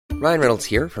Ryan Reynolds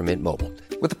here from Mint Mobile.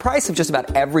 With the price of just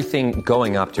about everything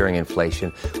going up during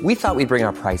inflation, we thought we'd bring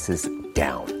our prices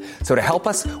down. So to help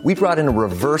us, we brought in a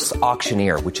reverse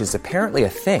auctioneer, which is apparently a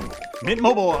thing. Mint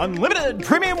Mobile Unlimited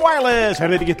Premium Wireless. How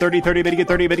to get 30, 30, bit to get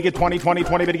 30, bit to get 20, 20,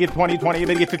 20, bit to get 20, 20,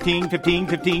 bit to get 15, 15,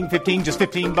 15, 15, just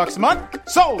 $15 a month?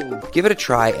 Sold! Give it a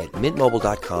try at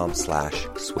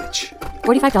mintmobile.com/switch.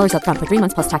 $45 up front for 3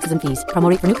 months plus taxes and fees. Promo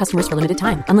rate for new customers for limited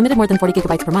time. Unlimited more than 40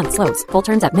 gigabytes per month. Slows full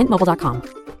terms at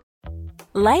mintmobile.com.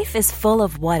 Life is full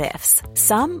of what-ifs.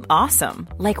 Some awesome,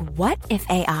 like what if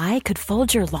AI could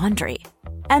fold your laundry?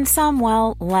 And some,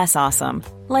 well, less awesome,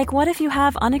 like what if you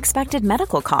have unexpected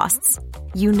medical costs?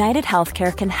 United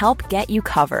Healthcare can help get you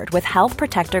covered with Health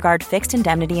Protector Guard fixed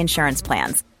indemnity insurance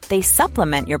plans. They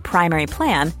supplement your primary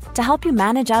plan to help you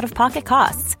manage out-of-pocket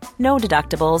costs. No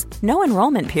deductibles, no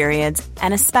enrollment periods,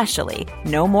 and especially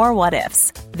no more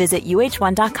what-ifs. Visit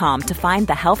uh1.com to find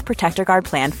the Health Protector Guard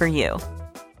plan for you.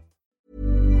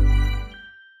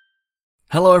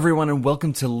 Hello everyone and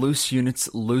welcome to Loose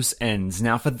Units, Loose Ends.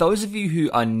 Now for those of you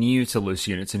who are new to Loose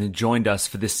Units and who joined us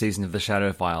for this season of the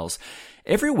Shadow Files,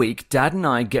 every week Dad and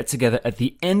I get together at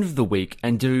the end of the week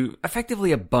and do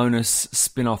effectively a bonus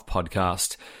spin-off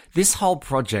podcast. This whole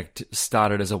project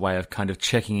started as a way of kind of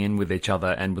checking in with each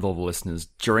other and with all the listeners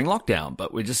during lockdown,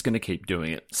 but we're just going to keep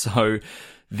doing it. So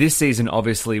this season,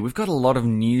 obviously, we've got a lot of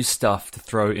new stuff to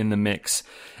throw in the mix.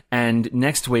 And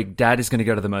next week, Dad is going to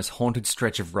go to the most haunted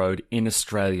stretch of road in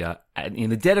Australia in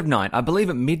the dead of night, I believe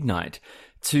at midnight,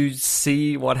 to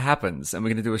see what happens. And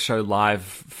we're going to do a show live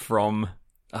from,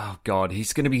 oh God,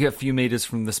 he's going to be a few meters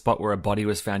from the spot where a body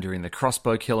was found during the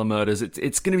Crossbow Killer murders.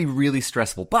 It's going to be really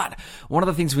stressful. But one of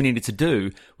the things we needed to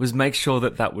do was make sure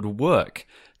that that would work.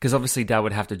 Because obviously Dad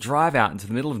would have to drive out into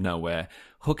the middle of nowhere,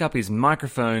 hook up his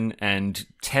microphone and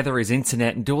tether his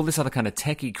internet and do all this other kind of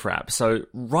techie crap. So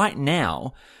right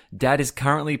now, Dad is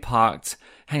currently parked.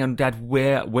 Hang on, Dad,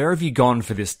 where have you gone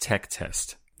for this tech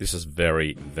test? This is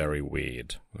very, very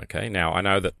weird. Okay, now I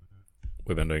know that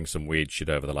we've been doing some weird shit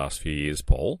over the last few years,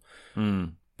 Paul,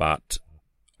 but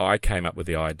I came up with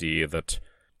the idea that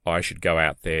I should go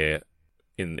out there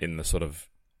in the sort of,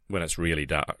 when it's really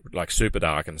dark, like super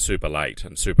dark and super late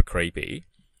and super creepy,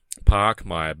 park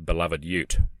my beloved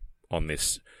ute on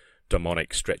this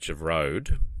demonic stretch of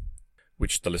road,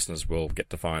 which the listeners will get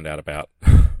to find out about,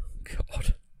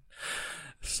 God,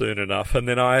 soon enough. And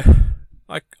then I've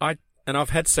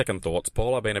had second thoughts,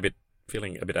 Paul. I've been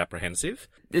feeling a bit apprehensive.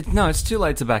 No, it's too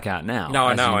late to back out now. No,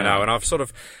 I know. And I've sort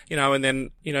of, and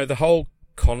then, the whole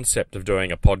concept of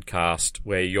doing a podcast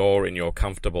where you're in your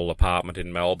comfortable apartment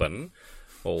in Melbourne,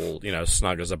 all,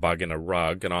 snug as a bug in a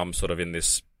rug, and I'm sort of in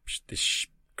this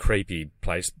creepy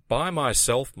place by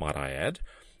myself, might I add.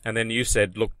 And then you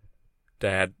said, look,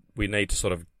 Dad, we need to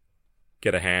sort of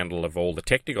get a handle of all the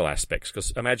technical aspects, because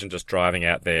imagine just driving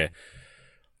out there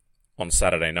on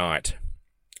Saturday night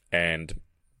and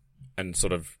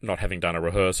sort of not having done a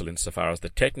rehearsal insofar as the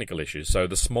technical issues. So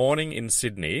this morning in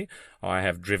Sydney, I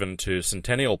have driven to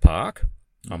Centennial Park.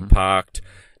 Mm-hmm. I'm parked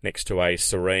next to a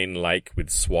serene lake with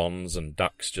swans and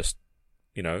ducks just,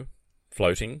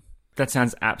 floating. That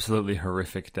sounds absolutely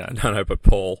horrific, Dad. No, but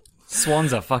Paul,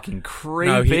 swans are fucking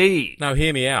creepy. No,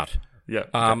 hear me out.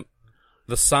 Yeah.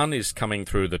 The sun is coming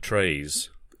through the trees.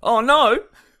 Oh no!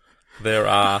 There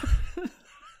are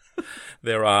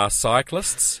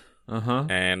cyclists.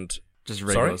 And just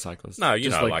regular cyclists. No,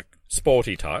 like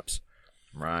sporty types.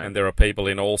 Right. And there are people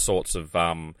in all sorts of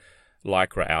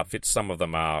lycra outfits. Some of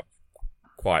them are,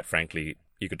 quite frankly,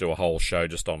 you could do a whole show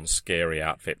just on scary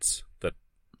outfits that,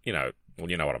 you know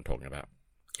what I'm talking about.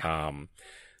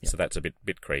 So that's a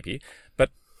bit creepy. But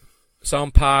so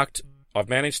I'm parked. I've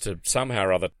managed to somehow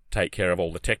or other take care of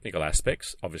all the technical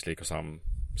aspects, obviously because I'm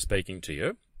speaking to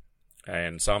you.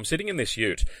 And so I'm sitting in this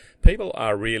ute. People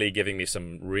are really giving me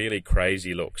some really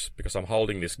crazy looks because I'm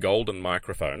holding this golden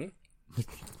microphone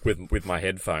with my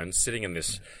headphones, sitting in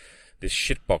this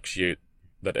shitbox ute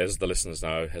that, as the listeners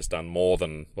know, has done more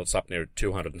than, what's up near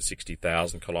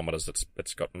 260,000 kilometres.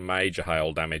 It's got major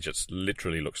hail damage. It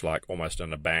literally looks like almost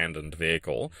an abandoned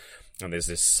vehicle. And there's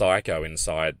this psycho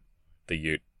inside the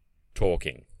ute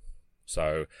talking.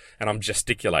 So, and I'm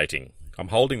gesticulating. I'm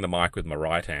holding the mic with my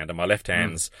right hand, and my left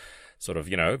hand's sort of,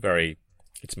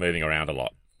 it's moving around a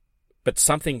lot. But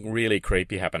something really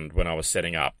creepy happened when I was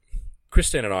setting up.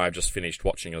 Christine and I have just finished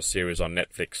watching a series on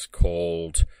Netflix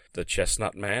called The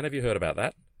Chestnut Man. Have you heard about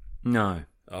that? No.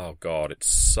 Oh, God, it's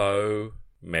so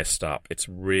messed up. It's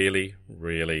really,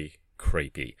 really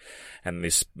creepy. And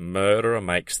this murderer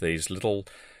makes these little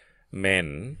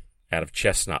men out of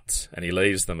chestnuts, and he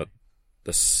leaves them at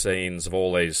the scenes of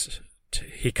all these...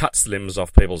 He cuts limbs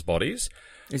off people's bodies.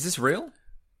 Is this real?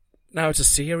 No, it's a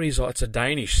series. It's a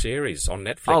Danish series on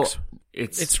Netflix. Oh,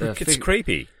 it's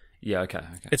creepy. Yeah, okay.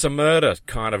 It's a murder,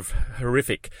 kind of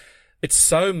horrific. It's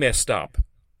so messed up.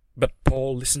 But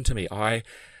Paul, listen to me. I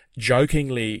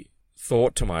jokingly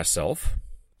thought to myself,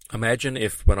 imagine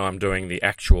if when I'm doing the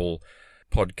actual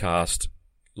podcast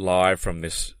live from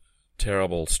this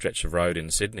terrible stretch of road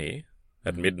in Sydney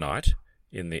at midnight,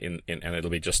 and it'll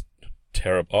be just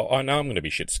terrible. I know I'm going to be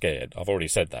shit scared. I've already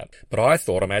said that. But I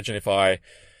thought, imagine if I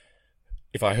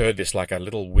heard this like a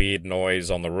little weird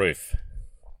noise on the roof,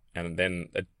 and then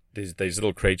these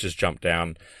little creatures jumped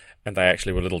down, and they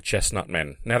actually were little chestnut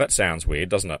men. Now that sounds weird,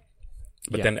 doesn't it?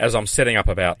 But then as I'm setting up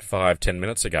about 5-10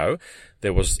 minutes ago,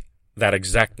 there was that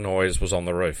exact noise was on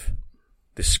the roof.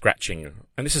 This scratching.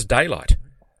 And this is daylight.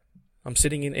 I'm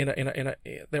sitting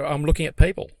I'm looking at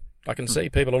people. I can see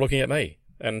people are looking at me.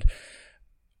 And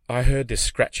I heard this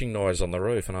scratching noise on the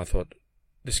roof, and I thought,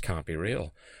 this can't be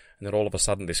real. And then all of a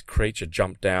sudden this creature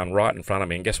jumped down right in front of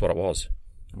me, and guess what it was?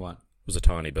 What? It was a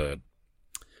tiny bird.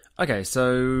 Okay,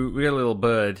 so we got a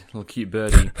little cute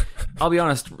birdie. I'll be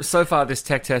honest, so far this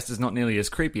tech test is not nearly as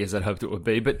creepy as I'd hoped it would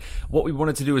be, but what we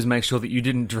wanted to do is make sure that you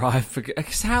didn't drive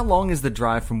because how long is the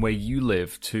drive from where you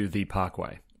live to the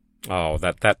parkway? Oh,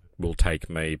 that will take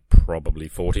me probably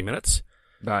 40 minutes.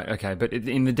 Right, okay, but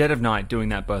in the dead of night, doing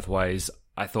that both ways,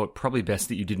 I thought probably best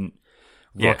that you didn't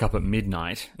rock up at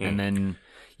midnight, and then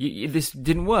this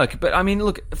didn't work. But I mean,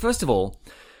 look, first of all,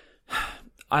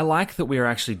 I like that we're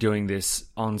actually doing this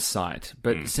on site,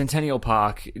 but Centennial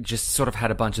Park just sort of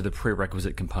had a bunch of the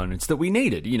prerequisite components that we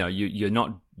needed. You know, you're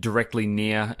not directly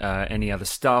near any other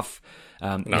stuff.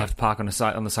 You have to park on the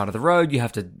side of the road. You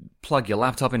have to plug your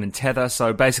laptop in and tether.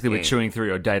 So basically, we're chewing through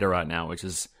your data right now, which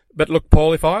is. But look,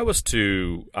 Paul, if I was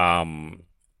to,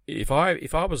 if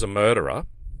I was a murderer,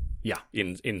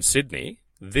 in Sydney,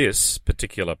 this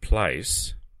particular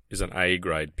place is an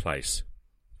A-grade place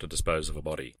to dispose of a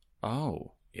body.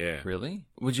 Oh. Yeah. Really?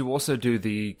 Would you also do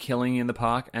the killing in the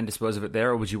park and dispose of it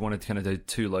there, or would you want to kind of do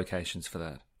two locations for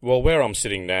that? Well, where I'm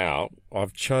sitting now,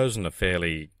 I've chosen a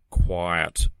fairly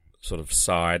quiet sort of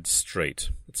side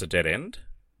street. It's a dead end,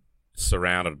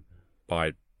 surrounded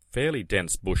by fairly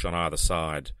dense bush on either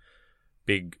side,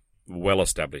 big,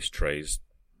 well-established trees,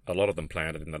 a lot of them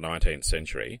planted in the 19th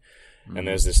century, and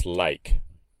there's this lake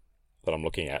that I'm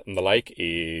looking at, and the lake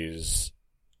is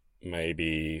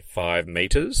maybe 5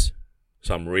 metres.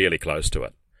 So I'm really close to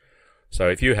it. So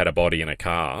if you had a body in a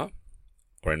car,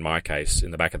 or in my case,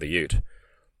 in the back of the ute,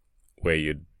 where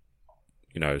you'd,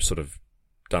 sort of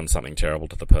done something terrible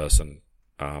to the person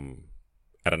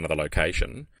at another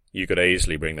location, you could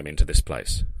easily bring them into this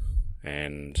place.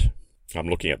 And I'm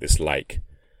looking at this lake.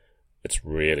 It's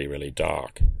really, really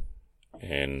dark.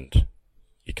 And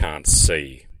you can't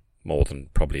see more than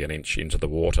probably an inch into the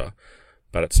water.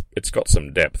 But it's got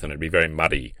some depth, and it'd be very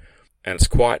muddy. And it's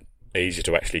quite easy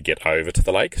to actually get over to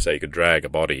the lake, so you could drag a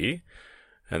body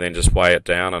and then just weigh it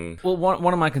down. And well,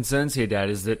 one of my concerns here, Dad,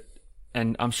 is that,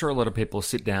 and I'm sure a lot of people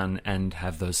sit down and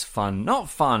have those not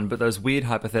fun, but those weird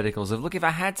hypotheticals of, look, if I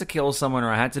had to kill someone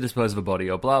or I had to dispose of a body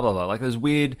or blah, blah, blah, like those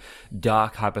weird,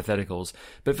 dark hypotheticals.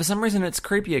 But for some reason, it's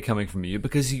creepier coming from you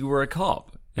because you were a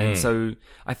cop. And so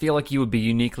I feel like you would be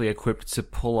uniquely equipped to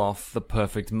pull off the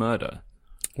perfect murder.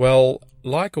 Well,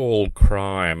 like all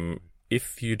crime,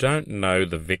 if you don't know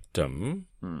the victim,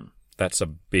 that's a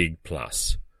big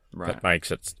plus. Right. That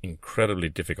makes it incredibly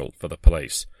difficult for the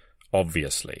police,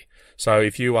 obviously. So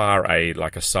if you are a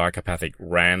psychopathic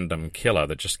random killer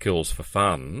that just kills for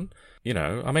fun,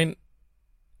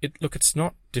 it's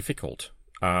not difficult.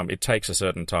 It takes a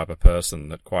certain type of person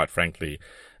that, quite frankly,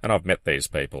 and I've met these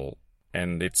people,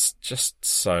 and it's just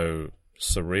so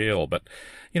surreal. But,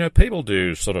 people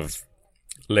do sort of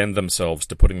lend themselves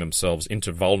to putting themselves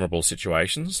into vulnerable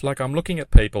situations. Like, I'm looking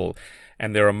at people,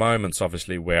 and there are moments,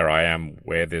 obviously,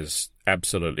 where there's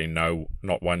absolutely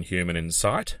not one human in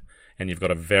sight, and you've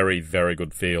got a very, very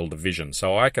good field of vision.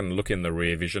 So I can look in the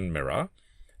rear vision mirror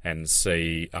and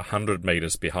see 100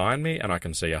 metres behind me, and I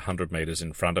can see 100 metres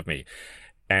in front of me.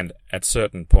 And at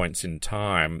certain points in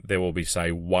time, there will be,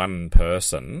 say, one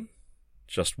person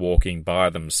just walking by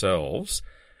themselves,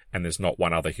 and there's not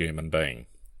one other human being.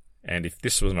 And if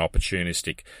this was an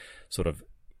opportunistic sort of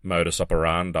modus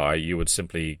operandi, you would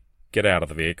simply get out of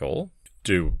the vehicle,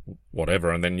 do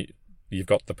whatever, and then you've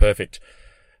got the perfect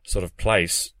sort of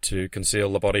place to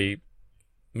conceal the body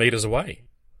meters away.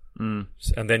 And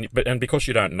then, because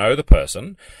you don't know the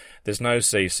person, there's no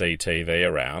CCTV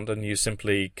around, and you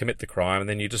simply commit the crime, and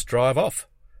then you just drive off.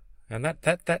 And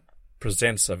that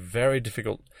presents a very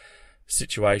difficult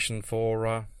situation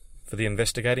for the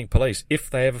investigating police if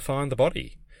they ever find the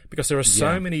body. because there are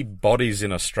so many bodies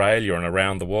in Australia and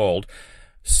around the world,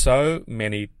 so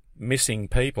many missing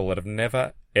people that have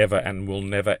never, ever, and will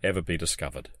never, ever be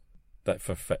discovered. That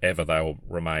for forever they will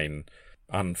remain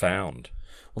unfound.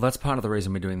 Well, that's part of the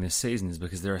reason we're doing this season, is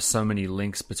because there are so many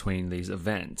links between these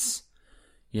events,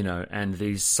 you know, and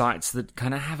these sites that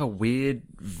kind of have a weird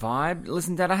vibe.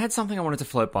 Listen, Dad, I had something I wanted to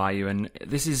float by you, and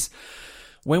this is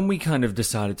when we kind of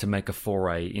decided to make a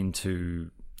foray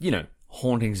into, you know,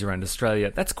 hauntings around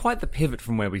Australia. That's quite the pivot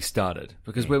from where we started,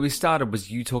 because where we started was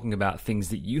you talking about things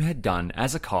that you had done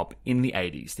as a cop in the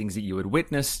 80s, things that you had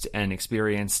witnessed and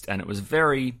experienced, and it was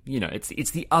very, you know, it's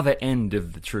the other end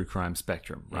of the true crime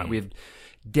spectrum, right? We've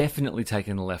definitely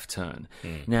taken a left turn.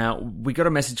 Now, we got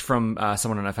a message from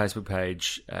someone on our Facebook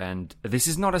page, and this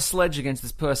is not a sledge against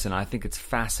this person. I think it's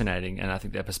fascinating, and I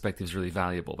think their perspective is really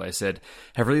valuable. They said,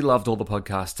 have really loved all the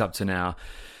podcasts up to now.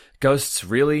 Ghosts,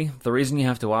 really? The reason you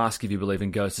have to ask if you believe in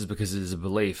ghosts is because it is a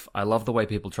belief. I love the way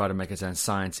people try to make it sound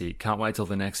sciencey. Can't wait till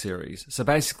the next series. So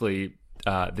basically,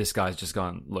 this guy's just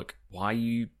gone, look, why are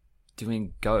you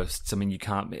doing ghosts? I mean, you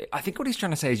can't... I think what he's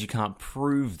trying to say is you can't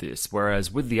prove this,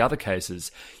 whereas with the other cases,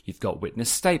 you've got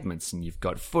witness statements, and you've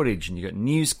got footage, and you've got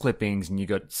news clippings, and you've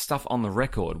got stuff on the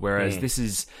record, whereas this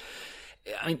is...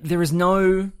 I mean, there is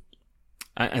no...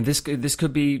 And this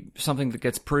could be something that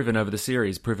gets proven over the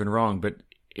series, proven wrong, but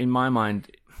in my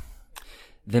mind,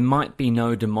 there might be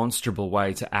no demonstrable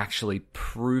way to actually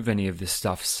prove any of this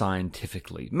stuff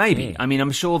scientifically. Maybe. I mean,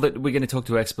 I'm sure that we're going to talk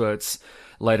to experts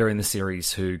later in the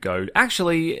series who go,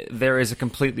 actually, there is a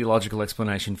completely logical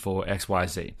explanation for X, Y,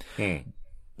 Z.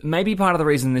 Maybe part of the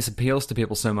reason this appeals to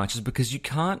people so much is because you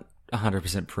can't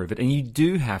 100% prove it, and you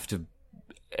do have to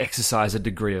exercise a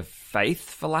degree of faith,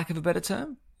 for lack of a better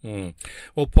term.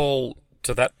 Well, Paul,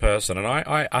 to that person, and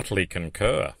I utterly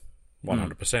concur,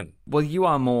 100%. Well, you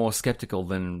are more skeptical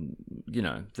than, you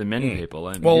know, than many people.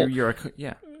 And well,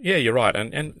 yeah, you're right.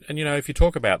 And you know, if you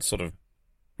talk about sort of,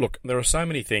 look, there are so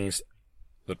many things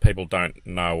that people don't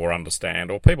know or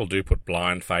understand, or people do put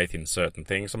blind faith in certain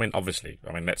things. I mean, obviously,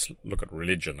 let's look at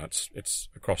religion. It's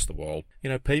across the world.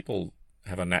 You know, people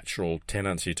have a natural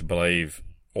tendency to believe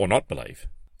or not believe,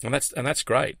 and that's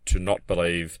great to not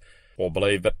believe or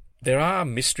believe, but there are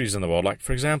mysteries in the world. Like,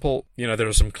 for example, you know, there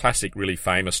are some classic, really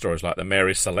famous stories like the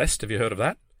Mary Celeste. Have you heard of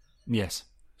that? Yes.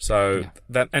 So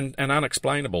that and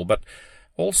unexplainable, but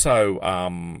also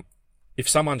if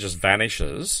someone just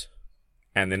vanishes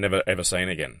and they're never ever seen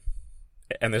again,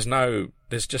 and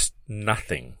there's just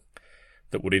nothing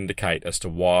that would indicate as to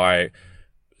why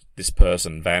this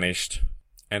person vanished,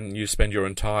 and you spend your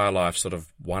entire life sort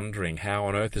of wondering how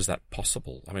on earth is that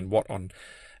possible? I mean,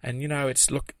 and you know,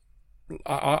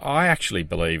 I actually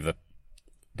believe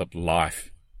that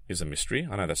life is a mystery.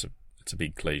 I know it's a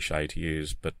big cliche to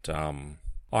use, but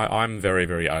I'm very,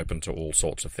 very open to all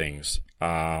sorts of things.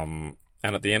 And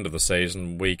at the end of the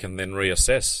season, we can then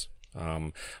reassess.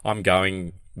 I'm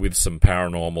going with some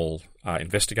paranormal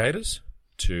investigators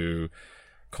to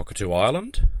Cockatoo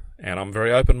Island, and I'm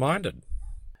very open-minded.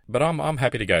 But I'm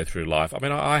happy to go through life. I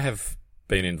mean, I have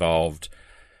been involved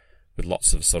with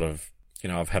lots of sort of, you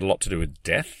know, I've had a lot to do with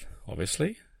death.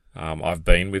 Obviously, I've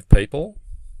been with people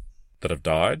that have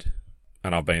died,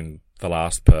 and I've been the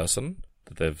last person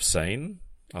that they've seen.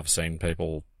 I've seen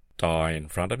people die in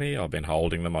front of me. I've been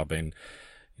holding them. I've been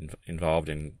involved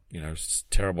in, you know,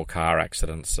 terrible car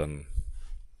accidents, and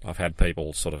I've had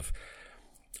people sort of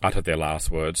utter their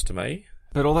last words to me.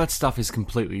 But all that stuff is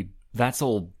that's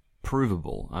all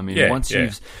provable. I mean,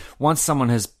 once someone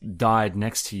has died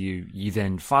next to you, you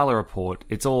then file a report.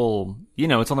 It's all, you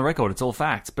know, it's on the record. It's all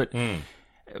facts. But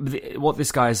what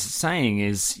this guy's saying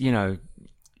is, you know,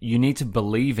 you need to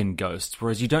believe in ghosts,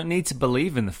 whereas you don't need to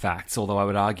believe in the facts. Although I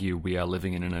would argue we are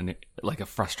living in a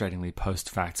frustratingly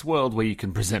post-facts world where you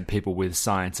can present people with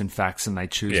science and facts and they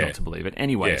choose not to believe it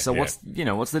anyway. What's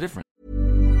the difference?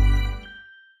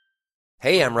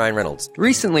 Hey, I'm Ryan Reynolds.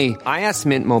 Recently, I asked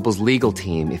Mint Mobile's legal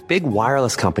team if big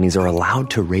wireless companies are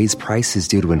allowed to raise prices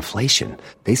due to inflation.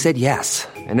 They said yes.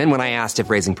 And then when I asked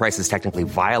if raising prices technically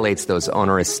violates those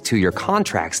onerous 2-year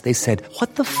contracts, they said,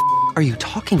 "What the f*** are you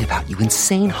talking about, you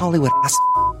insane Hollywood ass?"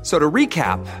 So to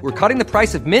recap, we're cutting the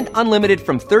price of Mint Unlimited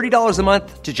from $30 a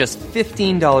month to just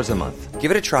 $15 a month. Give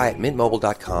it a try at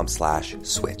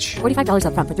mintmobile.com/switch. $45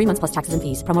 up front for 3 months plus taxes and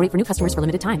fees. Promo rate for new customers for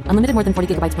limited time. Unlimited more than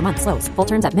 40 gigabytes per month. Slows full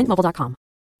terms at mintmobile.com.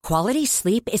 Quality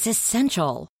sleep is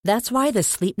essential. That's why the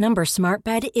Sleep Number Smart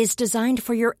Bed is designed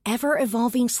for your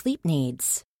ever-evolving sleep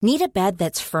needs. Need a bed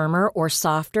that's firmer or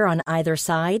softer on either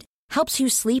side? Helps you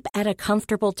sleep at a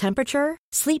comfortable temperature?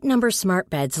 Sleep Number Smart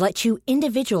Beds let you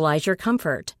individualize your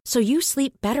comfort so you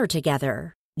sleep better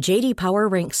together. JD Power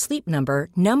ranks Sleep Number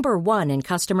number 1 in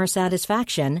customer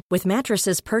satisfaction with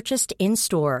mattresses purchased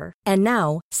in-store. And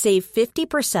now, save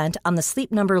 50% on the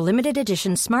Sleep Number Limited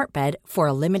Edition Smart Bed for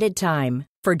a limited time.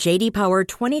 For JD Power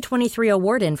 2023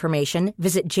 award information,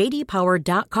 visit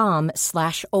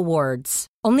jdpower.com/awards.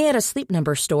 Only at a Sleep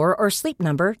Number store or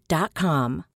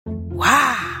sleepnumber.com.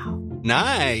 Wow.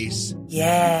 Nice.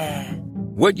 Yeah.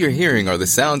 What you're hearing are the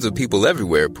sounds of people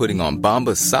everywhere putting on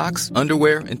Bombas socks,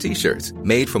 underwear, and T-shirts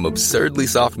made from absurdly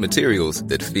soft materials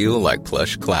that feel like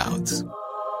plush clouds.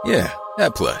 Yeah,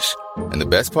 that plush. And the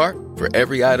best part? For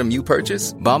every item you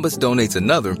purchase, Bombas donates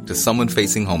another to someone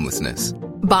facing homelessness.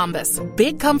 Bombas.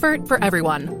 Big comfort for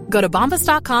everyone. Go to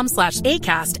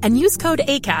bombas.com/ACAST and use code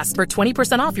ACAST for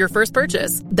 20% off your first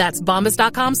purchase. That's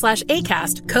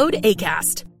bombas.com/ACAST. Code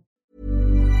ACAST.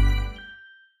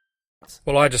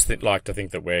 Well, I just like to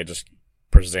think that we're just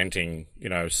presenting,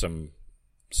 some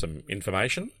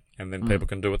information, and then people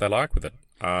can do what they like with it.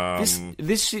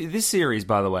 This series,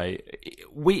 by the way,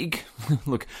 we're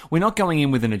not going in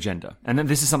with an agenda, and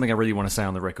this is something I really want to say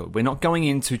on the record. We're not going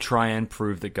in to try and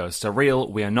prove that ghosts are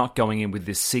real. We are not going in with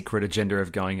this secret agenda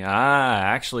of going,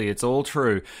 actually, it's all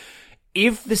true.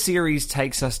 If the series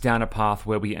takes us down a path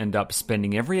where we end up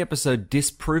spending every episode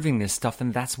disproving this stuff,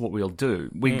 then that's what we'll do.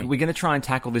 We're going to try and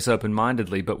tackle this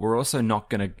open-mindedly, but we're also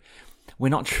we're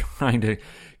not trying to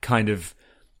kind of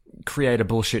create a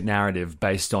bullshit narrative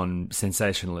based on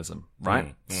sensationalism,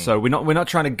 right? So we're not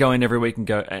trying to go in every week and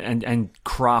go and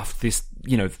craft this,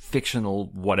 fictional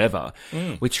whatever.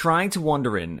 We're trying to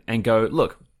wander in and go,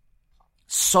 look,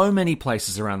 so many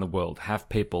places around the world have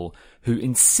people who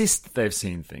insist they've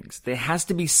seen things. There has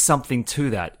to be something to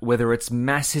that, whether it's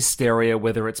mass hysteria,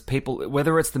 whether it's the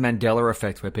Mandela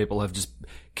effect where people have just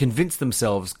convinced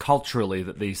themselves culturally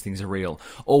that these things are real,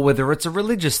 or whether it's a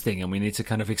religious thing and we need to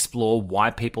kind of explore why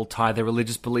people tie their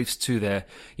religious beliefs to their,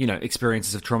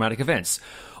 experiences of traumatic events,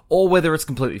 or whether it's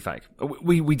completely fake.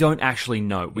 We don't actually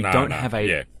know. We don't have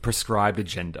a prescribed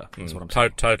agenda, is what I'm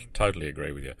saying. Totally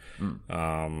agree with you.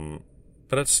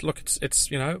 But it's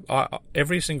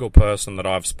every single person that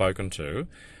I've spoken to,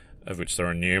 of which there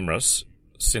are numerous,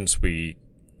 since we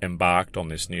embarked on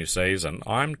this new season,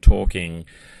 I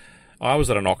was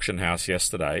at an auction house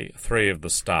yesterday. 3 of the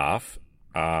staff,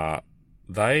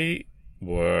 they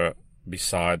were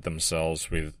beside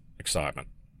themselves with excitement.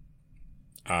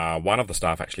 One of the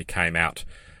staff actually came out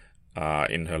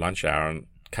in her lunch hour and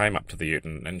came up to the ute,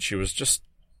 and she was just,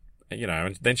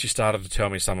 and then she started to tell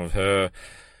me some of her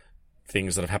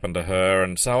things that have happened to her,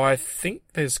 and so I think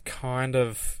there's kind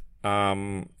of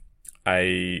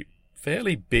a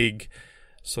fairly big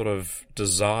sort of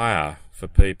desire for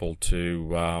people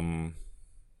to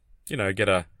get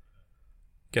a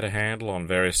handle on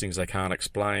various things they can't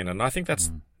explain, and I think that's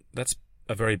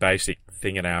a very basic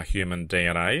thing in our human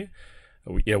DNA.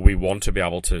 We want to be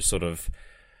able to sort of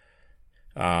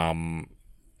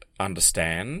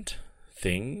understand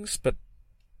things, but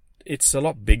it's a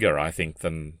lot bigger, I think,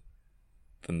 than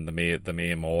the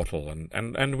mere mortal,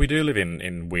 and we do live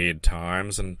in weird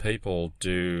times, and people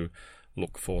do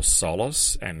look for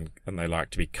solace, and they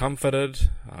like to be comforted.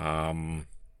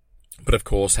 But of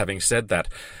course, having said that,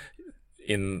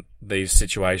 in these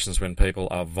situations when people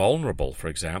are vulnerable, for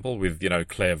example, with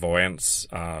clairvoyance,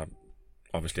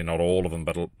 obviously not all of them,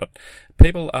 but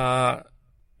people are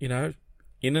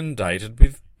inundated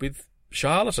with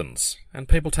charlatans, and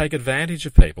people take advantage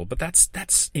of people. But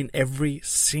that's in every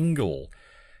single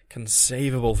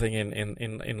conceivable thing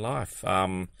in life.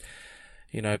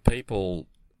 People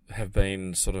have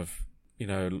been sort of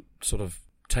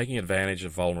taking advantage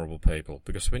of vulnerable people,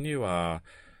 because when you are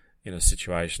in a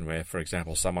situation where, for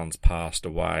example, someone's passed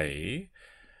away,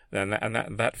 and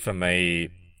that for me,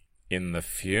 in the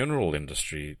funeral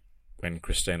industry, when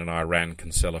Christine and I ran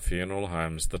Kinsella Funeral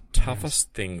Homes, the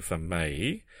toughest thing for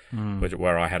me,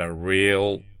 where I had a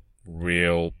real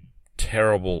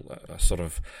terrible sort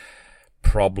of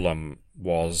problem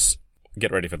was,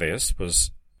 get ready for this,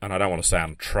 and I don't want to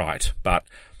sound trite, but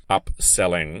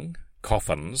upselling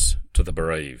coffins to the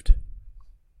bereaved,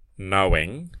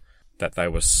 knowing that they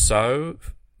were so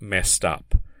messed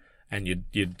up, and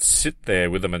you'd sit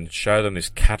there with them and show them this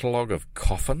catalogue of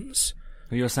coffins.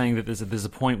 You're saying that there's a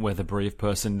point where the bereaved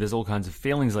person, there's all kinds of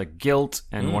feelings like guilt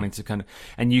and wanting to kind of,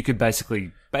 and you could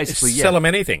basically sell them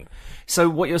anything. So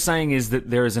what you're saying is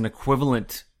that there is an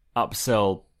equivalent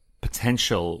upsell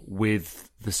potential with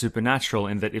the supernatural,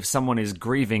 in that if someone is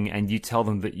grieving and you tell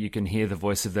them that you can hear the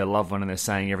voice of their loved one and they're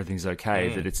saying everything's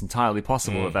okay, that it's entirely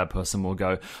possible that person will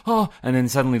go, oh, and then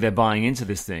suddenly they're buying into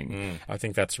this thing. I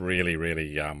think that's really,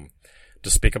 really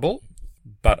despicable.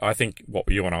 But I think what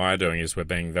you and I are doing is we're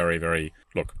being very, very,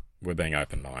 look, we're being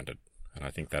open-minded. And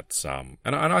I think that's and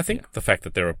I think the fact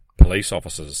that there are police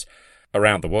officers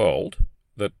around the world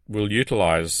that will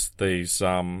utilise these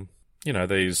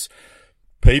these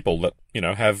people that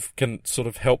can sort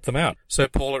of help them out. So,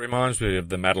 Paul, it reminds me of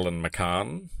the Madeleine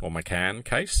McCann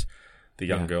case, the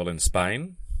young girl in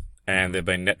Spain, and there've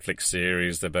been Netflix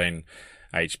series, there've been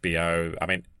HBO. I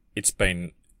mean, it's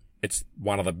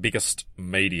one of the biggest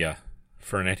media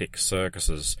frenetic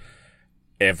circuses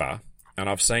ever. And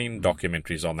I've seen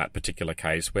documentaries on that particular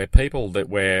case where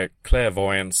where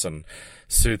clairvoyants and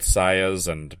soothsayers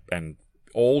and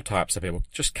all types of people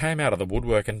just came out of the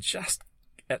woodwork, and just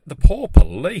at the poor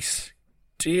police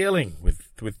dealing with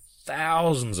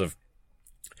thousands of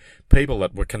people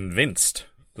that were convinced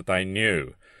that they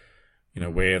knew,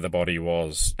 where the body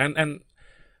was. And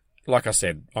like I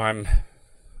said, I'm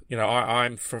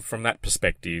from that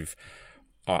perspective,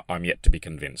 I'm yet to be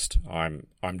convinced. I'm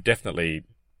definitely,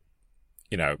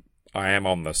 I am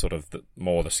on the sort of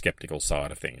more the skeptical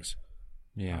side of things.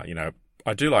 Yeah.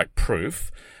 I do like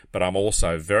proof, but I'm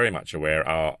also very much aware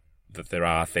that there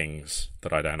are things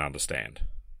that I don't understand.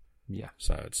 Yeah.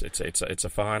 So it's a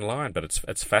fine line, but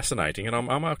it's fascinating, and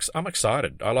I'm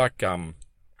excited. I like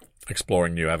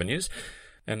exploring new avenues,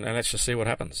 and let's just see what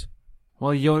happens.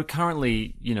 Well, you're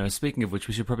currently, speaking of which,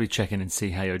 we should probably check in and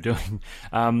see how you're doing.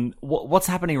 What's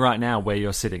happening right now where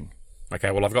you're sitting?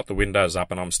 Okay, well, I've got the windows up,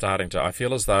 and I'm starting to. I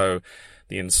feel as though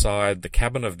the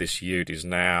cabin of this ute is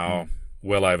now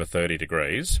well over 30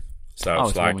 degrees. So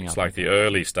it's like the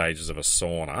early stages of a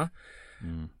sauna.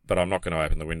 But I'm not going to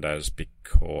open the windows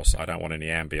because I don't want any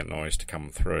ambient noise to come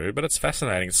through. But it's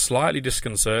fascinating. It's slightly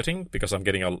disconcerting because I'm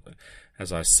getting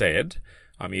as I said,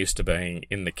 I'm used to being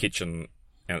in the kitchen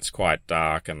and it's quite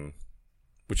dark, and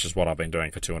which is what I've been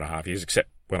doing for 2.5 years, except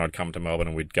when I'd come to Melbourne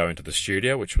and we'd go into the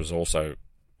studio, which was also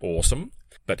awesome.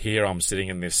 But here I'm sitting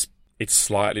in this, it's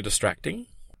slightly distracting,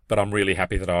 but I'm really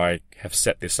happy that I have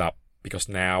set this up, because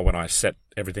now when I set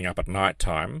everything up at night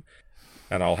time,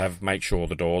 and I'll make sure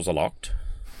the doors are locked,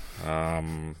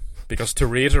 because to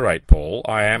reiterate, Paul,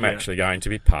 I am actually going to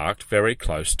be parked very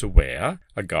close to where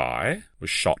a guy was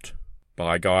shot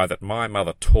by a guy that my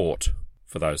mother taught,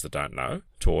 for those that don't know,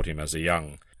 taught him as a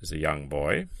young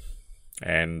boy.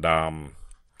 And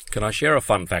can I share a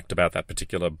fun fact about that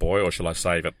particular boy, or shall I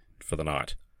save it for the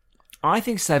night? I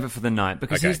think save it for the night,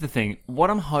 because here's the thing. What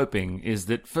I'm hoping is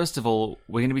that, first of all,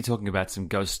 we're going to be talking about some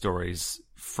ghost stories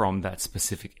from that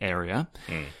specific area.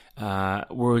 We're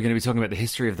going to be talking about the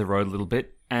history of the road a little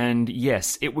bit. And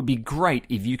yes, it would be great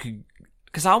if you could...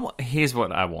 Because here's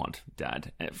what I want,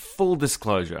 Dad. Full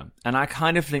disclosure. And I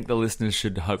kind of think the listeners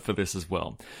should hope for this as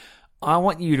well. I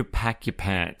want you to pack your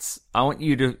pants. I want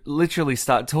you to literally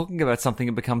start talking about something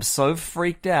and become so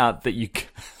freaked out that you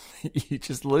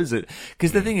just lose it.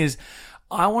 Because the thing is,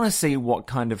 I want to see what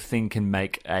kind of thing can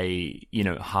make a,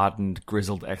 hardened,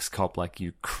 grizzled ex-cop like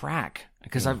you crack.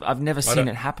 Because I've never seen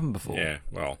it happen before. Yeah,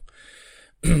 well,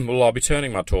 I'll be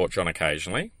turning my torch on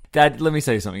occasionally. Dad, let me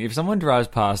say something. If someone drives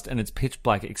past and it's pitch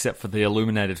black except for the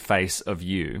illuminated face of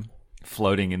you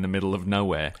floating in the middle of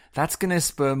nowhere, that's going to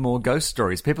spur more ghost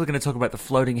stories. People are going to talk about the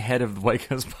floating head of the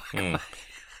Wakehurst Parkway.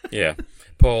 Yeah.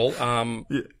 Paul,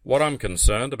 what I'm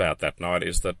concerned about that night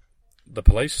is that the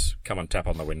police come and tap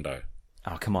on the window.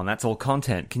 Oh, come on, that's all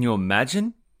content. Can you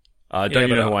imagine? Don't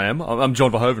you know who I am? I'm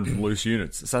John Verhoeven from Loose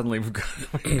Units. Suddenly we've got...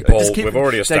 Paul, we've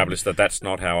already established that that's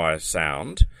not how I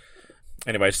sound.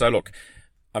 Anyway, so look,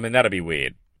 I mean, that'd be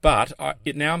weird. But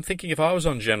now I'm thinking, if I was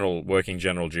on working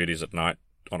general duties at night,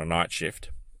 on a night shift,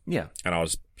 and I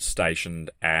was stationed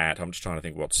at, I'm just trying to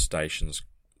think what stations,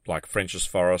 like Frenchs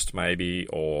Forest maybe,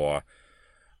 or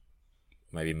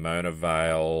maybe Mona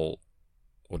Vale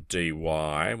or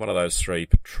DY, one of those three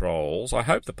patrols. I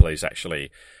hope the police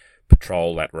actually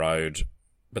patrol that road,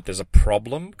 but there's a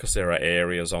problem because there are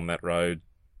areas on that road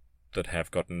that have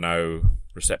got no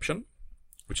reception,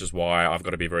 which is why I've got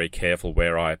to be very careful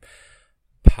where I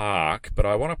park, but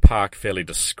I want to park fairly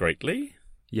discreetly.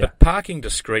 Yeah. But parking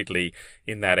discreetly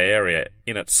in that area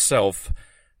in itself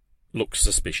looks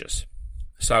suspicious.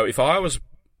 So if I was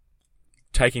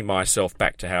taking myself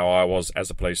back to how I was as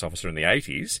a police officer in the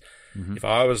 80s, if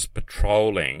I was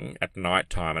patrolling at night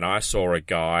time and I saw a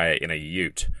guy in a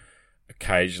ute,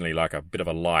 occasionally like a bit of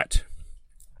a light,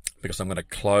 because I'm going to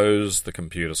close the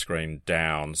computer screen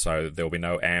down so there'll be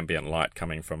no ambient light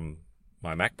coming from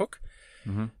my MacBook.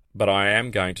 But I am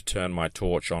going to turn my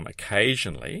torch on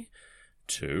occasionally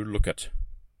to look at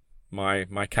my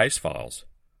case files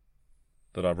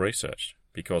that I've researched,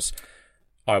 because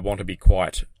I want to be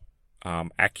quite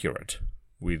accurate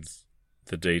with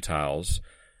the details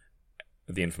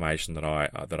the information that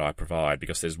I provide,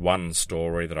 because there's one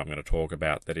story that I'm going to talk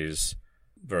about that is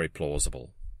very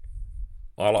plausible.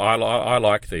 I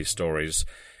like these stories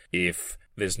if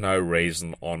there's no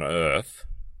reason on earth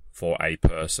for a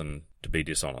person to be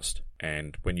dishonest.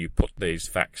 And when you put these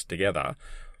facts together,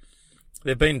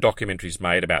 there have been documentaries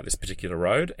made about this particular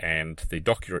road, and the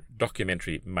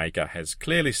documentary maker has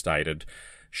clearly stated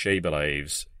she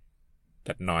believes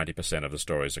that 90% of the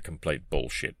stories are complete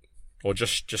bullshit or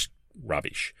just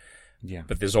rubbish. Yeah.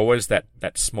 But there's always that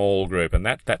small group, and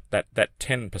that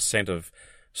 10% of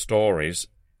stories,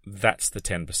 that's the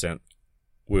 10%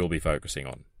 we'll be focusing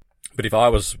on. But if I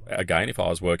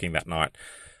was working that night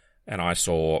and I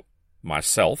saw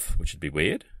myself, which would be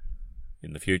weird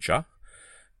in the future,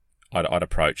 I'd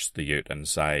approach the ute and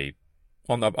say,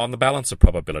 on the balance of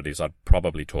probabilities, I'd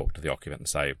probably talk to the occupant and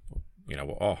say,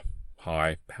 oh,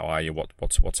 hi, how are you?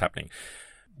 What's happening?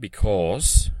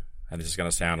 Because, and this is going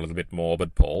to sound a little bit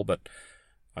morbid, Paul, but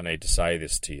I need to say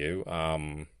this to you.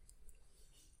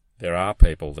 There are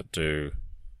people that do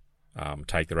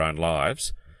take their own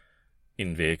lives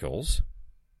in vehicles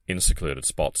in secluded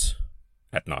spots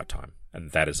at night time,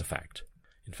 and that is a fact.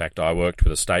 In fact, I worked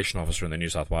with a station officer in the New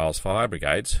South Wales Fire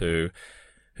Brigades who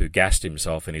gassed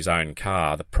himself in his own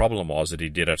car. The problem was that he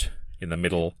did it in the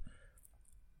middle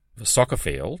of a soccer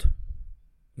field.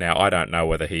 Now, I don't know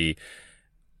whether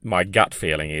my gut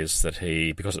feeling is that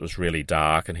because it was really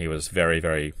dark and he was very,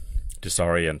 very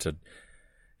disoriented,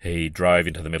 he drove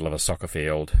into the middle of a soccer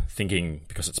field thinking,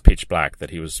 because it's pitch black, that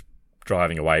he was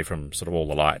driving away from sort of all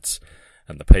the lights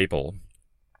and the people.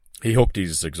 He hooked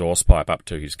his exhaust pipe up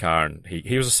to his car, and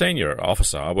he was a senior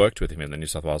officer. I worked with him in the New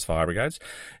South Wales Fire Brigades,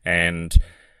 and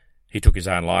he took his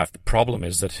own life. The problem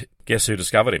is that, guess who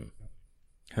discovered him?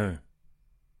 Who?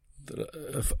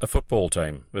 A football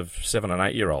team of 7 and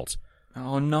 8 year olds.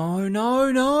 Oh,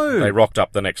 no. They rocked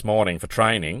up the next morning for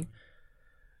training,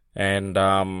 and,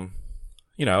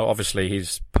 obviously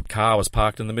his car was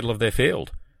parked in the middle of their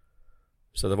field.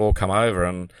 So they've all come over,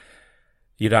 and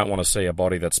you don't want to see a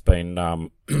body that's been,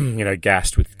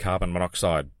 gassed with carbon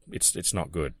monoxide. It's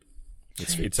not good.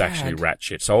 It's actually rat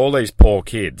shit. So all these poor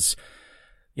kids,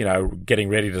 getting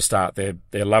ready to start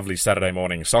their lovely Saturday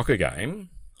morning soccer game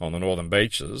on the northern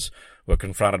beaches, were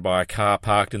confronted by a car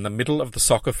parked in the middle of the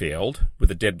soccer field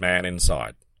with a dead man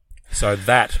inside. So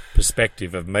that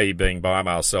perspective of me being by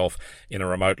myself in a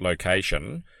remote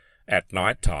location at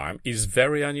night time is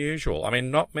very unusual. I mean,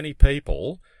 not many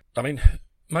people...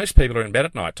 most people are in bed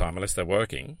at night time unless they're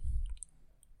working.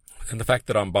 And the fact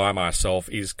that I'm by myself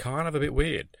is kind of a bit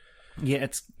weird. Yeah,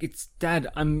 it's Dad,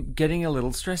 I'm getting a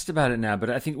little stressed about it now, but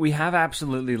I think we have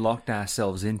absolutely locked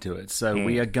ourselves into it. So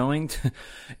we are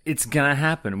it's going to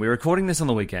happen. We're recording this on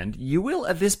the weekend. You will,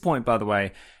 at this point, by the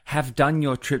way, have done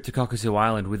your trip to Cockatoo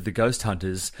Island with the ghost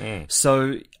hunters.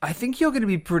 So I think you're going to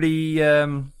be pretty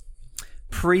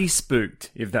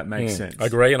pre-spooked, if that makes sense. I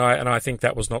agree, and I think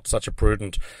that was not such a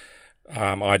prudent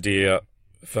idea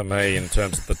for me in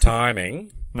terms of the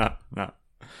timing. No.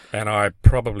 And I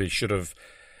probably should have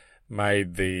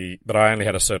but I only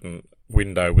had a certain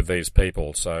window with these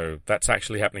people, so that's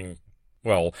actually happening.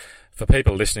 Well, for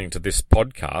people listening to this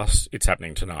podcast, it's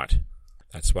happening tonight.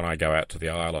 That's when I go out to the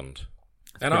island.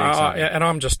 And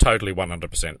I'm just totally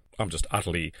 100%. I'm just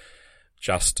utterly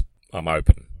I'm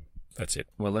open. That's it.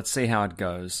 Well, let's see how it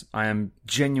goes. I am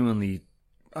genuinely...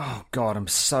 Oh, God, I'm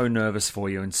so nervous for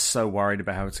you and so worried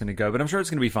about how it's going to go, but I'm sure it's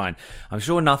going to be fine. I'm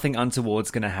sure nothing untoward's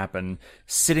going to happen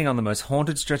sitting on the most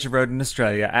haunted stretch of road in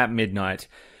Australia at midnight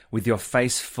with your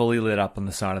face fully lit up on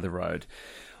the side of the road.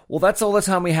 Well, that's all the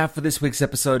time we have for this week's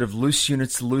episode of Loose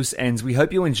Units, Loose Ends. We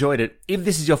hope you enjoyed it. If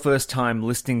this is your first time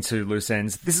listening to Loose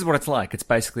Ends, this is what it's like. It's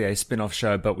basically a spin-off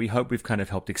show, but we hope we've kind of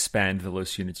helped expand the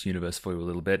Loose Units universe for you a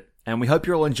little bit. And we hope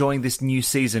you're all enjoying this new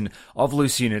season of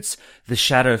Loose Units, The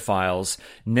Shadow Files.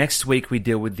 Next week, we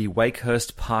deal with the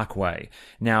Wakehurst Parkway.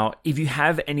 Now, if you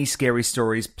have any scary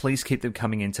stories, please keep them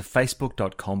coming into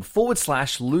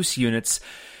facebook.com/Loose Units.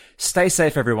 Stay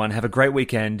safe, everyone. Have a great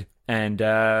weekend. And,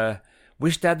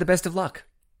 wish Dad the best of luck.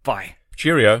 Bye.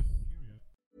 Cheerio.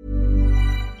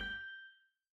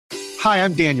 Hi,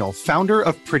 I'm Daniel, founder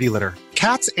of Pretty Litter.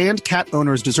 Cats and cat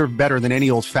owners deserve better than any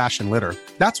old-fashioned litter.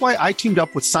 That's why I teamed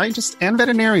up with scientists and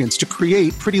veterinarians to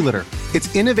create Pretty Litter.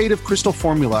 Its innovative crystal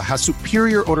formula has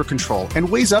superior odor control and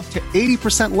weighs up to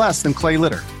 80% less than clay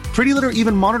litter. Pretty Litter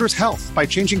even monitors health by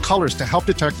changing colors to help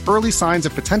detect early signs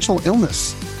of potential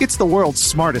illness. It's the world's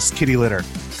smartest kitty litter.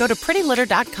 Go to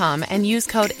prettylitter.com and use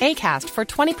code ACAST for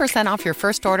 20% off your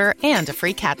first order and a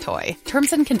free cat toy.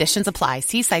 Terms and conditions apply.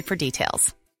 See site for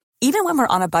details. Even when we're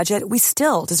on a budget, we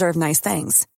still deserve nice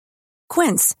things.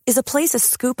 Quince is a place to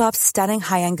scoop up stunning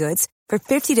high-end goods for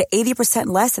 50 to 80%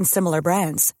 less than similar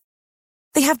brands.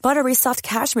 They have buttery soft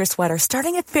cashmere sweaters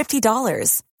starting at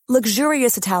 $50,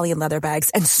 luxurious Italian leather bags,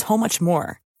 and so much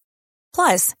more.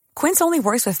 Plus, Quince only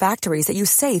works with factories that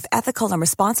use safe, ethical, and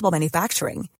responsible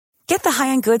manufacturing. Get the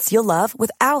high-end goods you'll love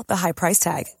without the high price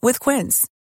tag with Quince.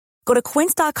 Go to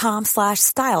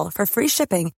quince.com/style for free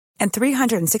shipping and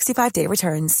 365-day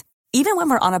returns. Even when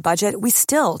we're on a budget, we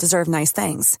still deserve nice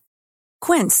things.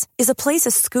 Quince is a place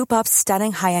to scoop up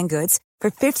stunning high-end goods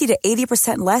for 50 to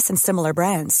 80% less than similar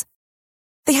brands.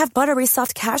 They have buttery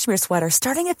soft cashmere sweaters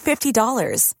starting at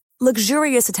 $50,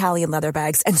 luxurious Italian leather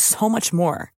bags, and so much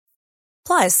more.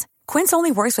 Plus, Quince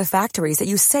only works with factories that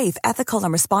use safe, ethical,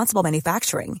 and responsible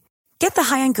manufacturing. Get the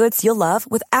high-end goods you'll love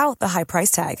without the high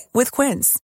price tag with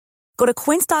Quince. Go to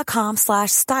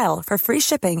quince.com/style for free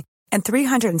shipping and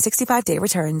 365-day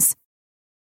returns.